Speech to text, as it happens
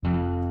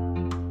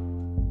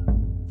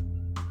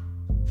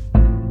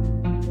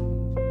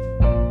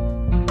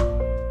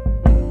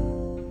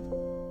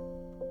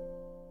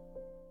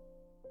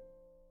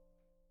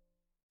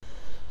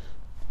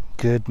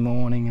Good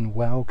morning and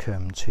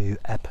welcome to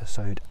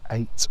episode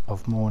 8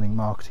 of Morning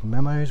Marketing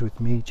Memos with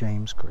me,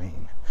 James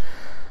Green.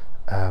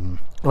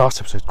 Last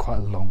episode was quite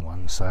a long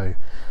one, so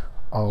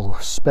I'll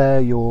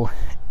spare your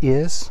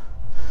ears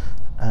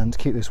and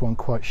keep this one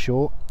quite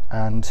short.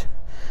 And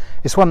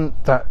it's one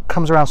that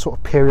comes around sort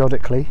of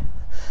periodically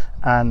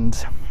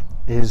and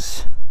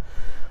is,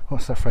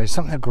 what's that phrase?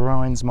 Something that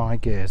grinds my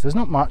gears. There's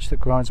not much that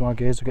grinds my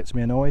gears or gets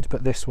me annoyed,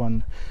 but this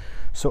one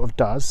sort of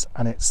does,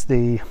 and it's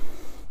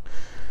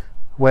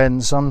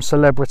when some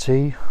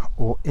celebrity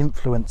or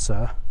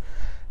influencer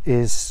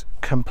is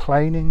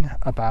complaining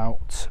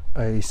about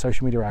a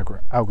social media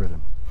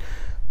algorithm.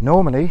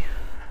 Normally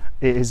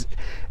it is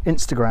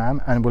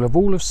Instagram, and we'll have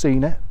all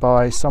seen it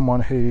by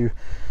someone who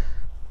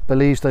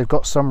believes they've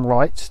got some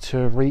right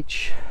to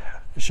reach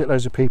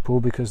shitloads of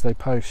people because they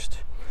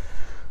post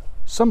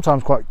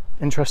sometimes quite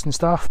interesting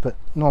stuff, but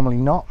normally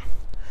not.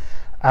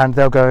 And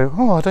they'll go,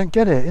 "Oh, I don't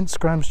get it.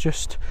 Instagram's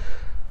just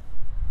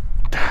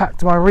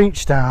hacked my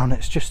reach down.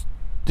 It's just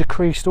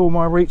decreased all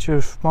my reach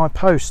of my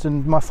post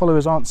and my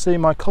followers aren't seeing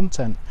my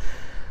content.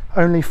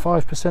 Only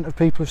 5% of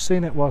people have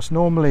seen it, whilst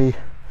normally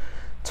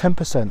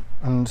 10%,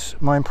 and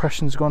my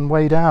impressions have gone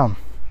way down.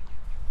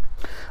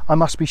 I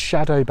must be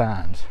shadow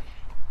banned."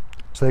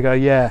 So they go,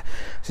 yeah,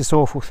 it's this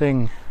awful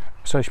thing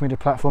social media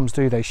platforms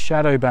do. They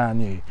shadow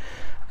ban you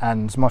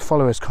and my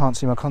followers can't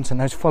see my content.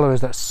 Those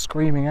followers that are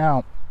screaming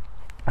out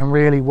and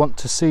really want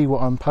to see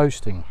what I'm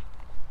posting,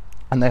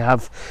 and they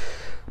have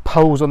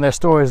polls on their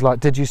stories like,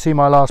 "Did you see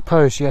my last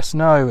post? Yes,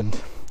 no,"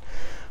 and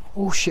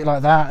all shit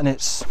like that. And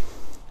it's,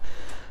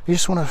 you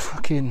just want to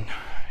fucking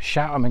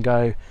shout at them and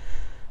go,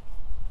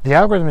 the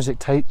algorithm is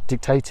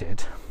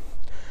dictated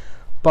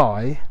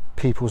by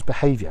people's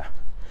behaviour.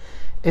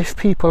 If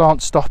people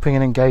aren't stopping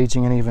and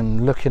engaging and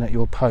even looking at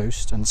your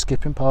post and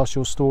skipping past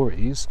your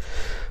stories,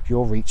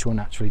 your reach will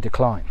naturally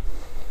decline.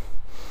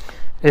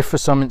 If for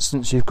some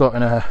instance you've got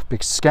in a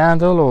big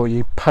scandal, or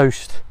you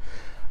post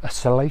a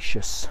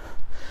salacious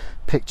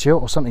picture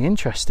or something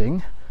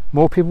interesting,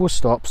 more people will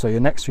stop, so your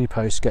next few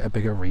posts get a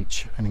bigger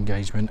reach and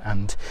engagement,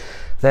 and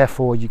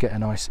therefore you get a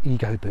nice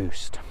ego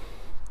boost.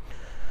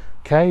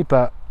 Okay,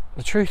 but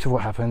the truth of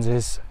what happens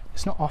is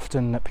it's not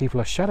often that people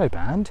are shadow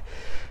banned.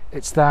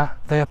 It's that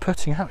they are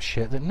putting out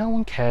shit that no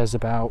one cares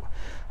about,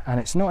 and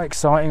it's not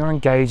exciting or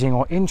engaging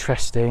or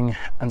interesting,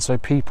 and so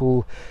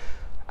people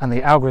and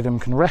the algorithm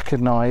can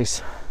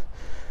recognise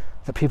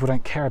that people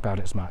don't care about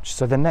it as much.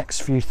 So the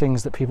next few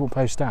things that people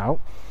post out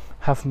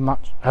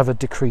have a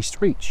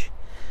decreased reach.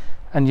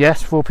 And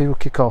yes, before people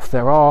kick off,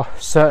 there are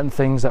certain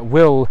things that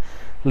will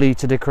lead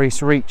to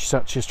decreased reach,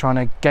 such as trying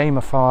to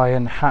gamify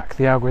and hack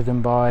the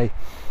algorithm by,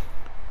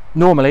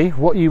 normally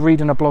what you read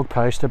in a blog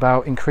post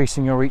about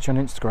increasing your reach on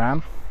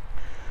Instagram,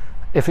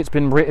 if it's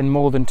been written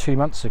more than 2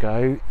 months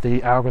ago,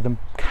 the algorithm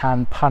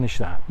can punish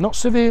that. Not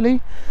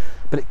severely,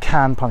 but it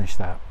can punish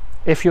that.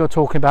 If you're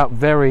talking about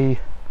very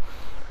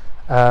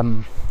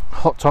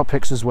hot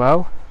topics as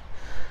well,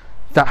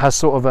 that has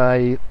sort of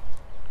a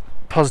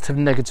positive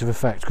and negative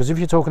effect, because if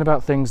you're talking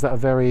about things that are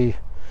very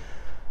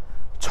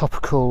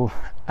topical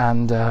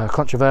and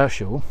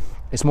controversial,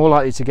 it's more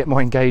likely to get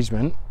more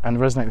engagement and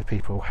resonate with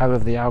people.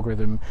 However, the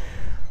algorithm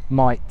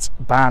might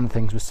ban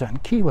things with certain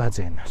keywords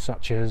in,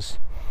 such as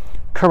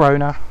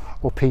corona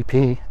or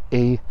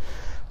PPE,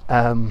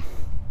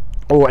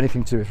 or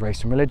anything to do with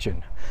race and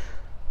religion.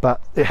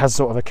 But it has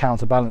sort of a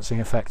counterbalancing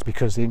effect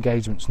because the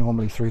engagement's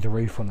normally through the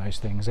roof on those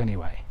things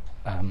anyway.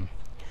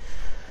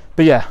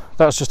 But yeah,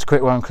 that was just a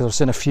quick one, because I've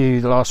seen a few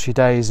the last few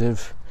days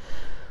of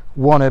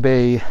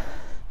wannabe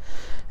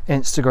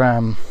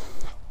Instagram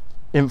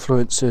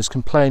influencers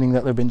complaining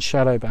that they've been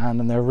shadow banned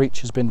and their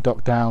reach has been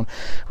docked down,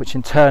 which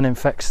in turn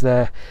affects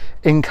their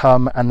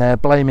income, and they're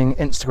blaming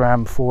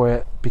Instagram for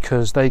it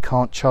because they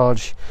can't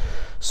charge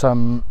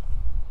some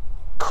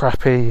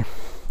crappy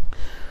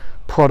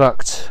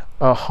product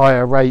a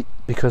higher rate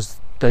because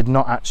they're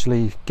not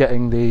actually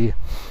getting the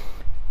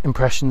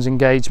impressions,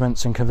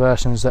 engagements and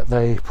conversions that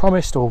they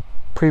promised or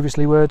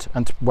previously would.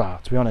 And to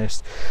be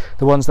honest,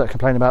 the ones that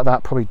complain about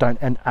that probably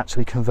don't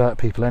actually convert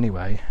people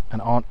anyway,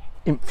 and aren't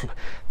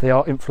they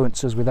are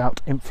influencers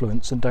without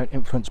influence and don't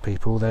influence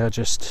people. They are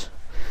just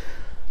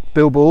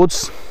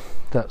billboards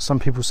that some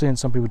people see and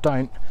some people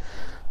don't.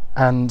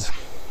 And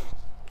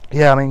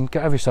yeah, I mean,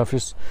 get over yourself.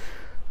 Just,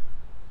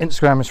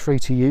 Instagram is free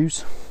to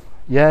use.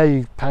 Yeah,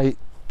 you pay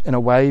in a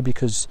way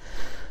because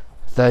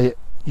they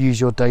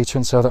use your data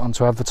and sell that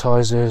onto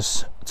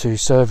advertisers to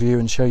serve you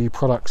and show you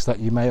products that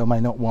you may or may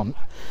not want.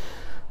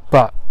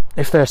 But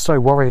if they're so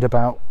worried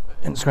about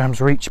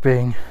Instagram's reach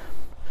being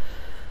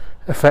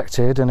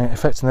affected and it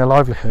affecting their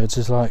livelihoods,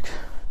 is like,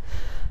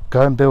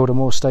 go and build a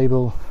more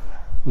stable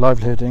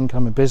livelihood,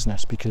 income and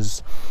business,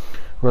 because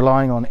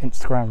relying on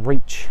Instagram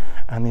reach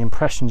and the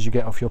impressions you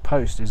get off your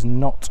post is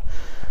not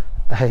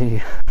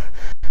a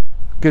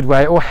good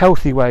way or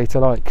healthy way to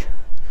like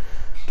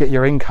get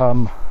your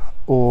income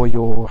or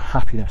your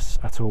happiness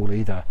at all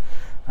either.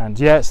 And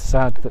yeah, it's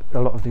sad that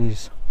a lot of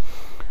these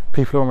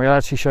people on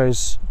reality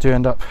shows do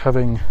end up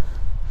having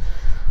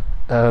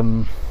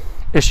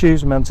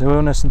issues, mental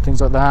illness and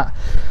things like that,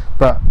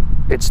 but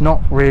it's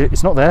not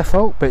their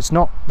fault, but it's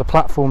not the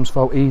platform's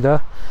fault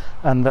either.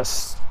 And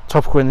that's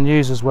topical in the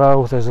news as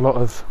well. There's a lot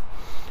of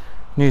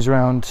news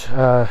around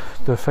the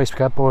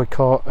Facebook ad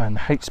boycott and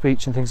hate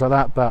speech and things like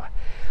that, but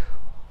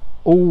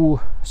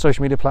all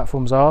social media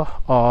platforms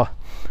are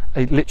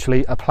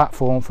literally a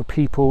platform for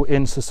people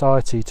in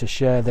society to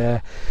share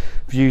their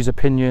views,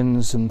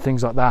 opinions and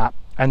things like that.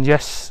 And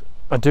yes,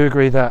 I do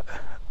agree that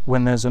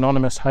when there's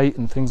anonymous hate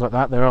and things like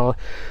that, there are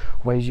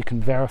ways you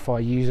can verify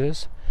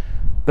users,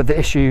 but the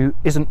issue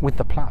isn't with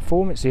the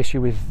platform, it's an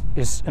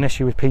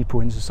issue with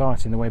people in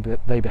society and the way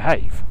that they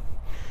behave.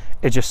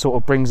 It just sort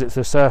of brings it to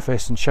the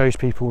surface and shows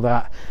people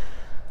that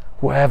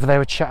whatever they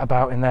would chat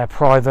about in their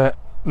private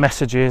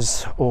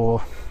messages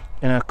or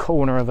in a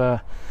corner of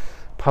a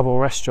pub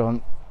or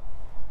restaurant,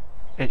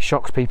 it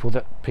shocks people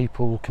that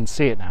people can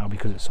see it now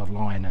because it's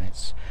online and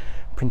it's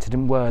printed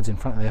in words in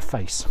front of their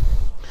face.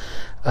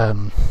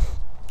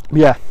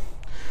 Yeah,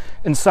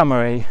 in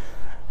summary,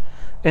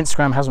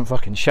 Instagram hasn't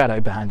fucking shadow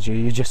banned you,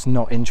 you're just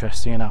not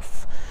interesting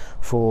enough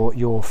for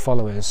your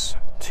followers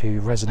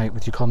to resonate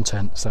with your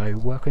content, so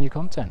work on your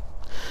content.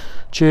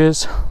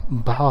 Cheers,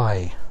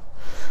 bye.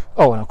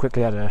 Oh, and I'll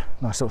quickly add a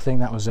nice little thing.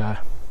 That was another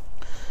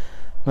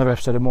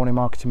episode of Morning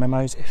Marketing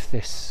Memos. If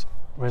this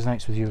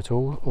resonates with you at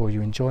all, or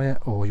you enjoy it,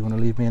 or you want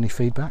to leave me any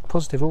feedback,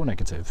 positive or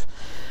negative,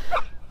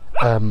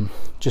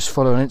 just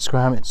follow on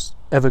Instagram. It's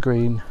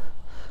evergreen.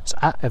 It's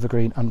at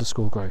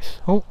evergreen_growth.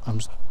 Oh,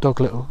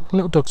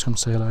 little dog's come to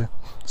say hello.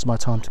 It's my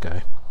time to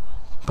go.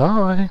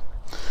 Bye.